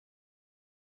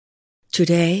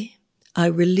Today, I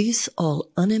release all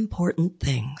unimportant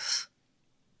things.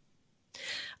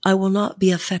 I will not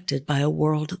be affected by a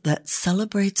world that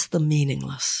celebrates the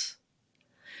meaningless.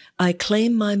 I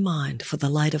claim my mind for the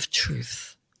light of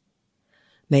truth.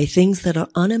 May things that are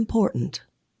unimportant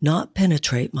not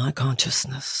penetrate my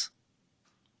consciousness.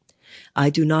 I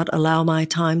do not allow my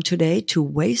time today to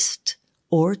waste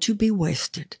or to be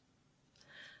wasted.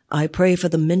 I pray for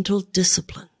the mental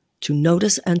discipline to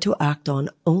notice and to act on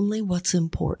only what's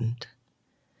important.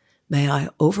 May I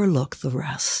overlook the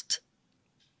rest.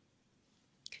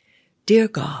 Dear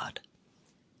God,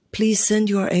 please send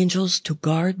your angels to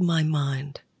guard my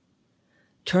mind.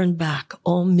 Turn back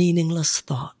all meaningless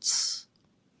thoughts.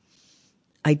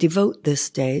 I devote this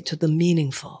day to the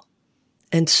meaningful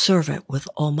and serve it with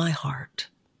all my heart.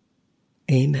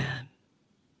 Amen.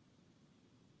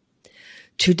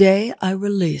 Today I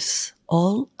release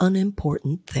all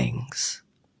unimportant things.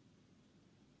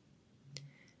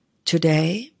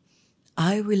 Today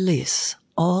I release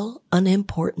all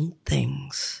unimportant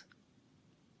things.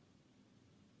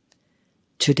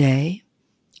 Today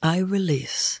I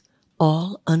release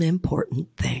all unimportant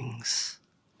things.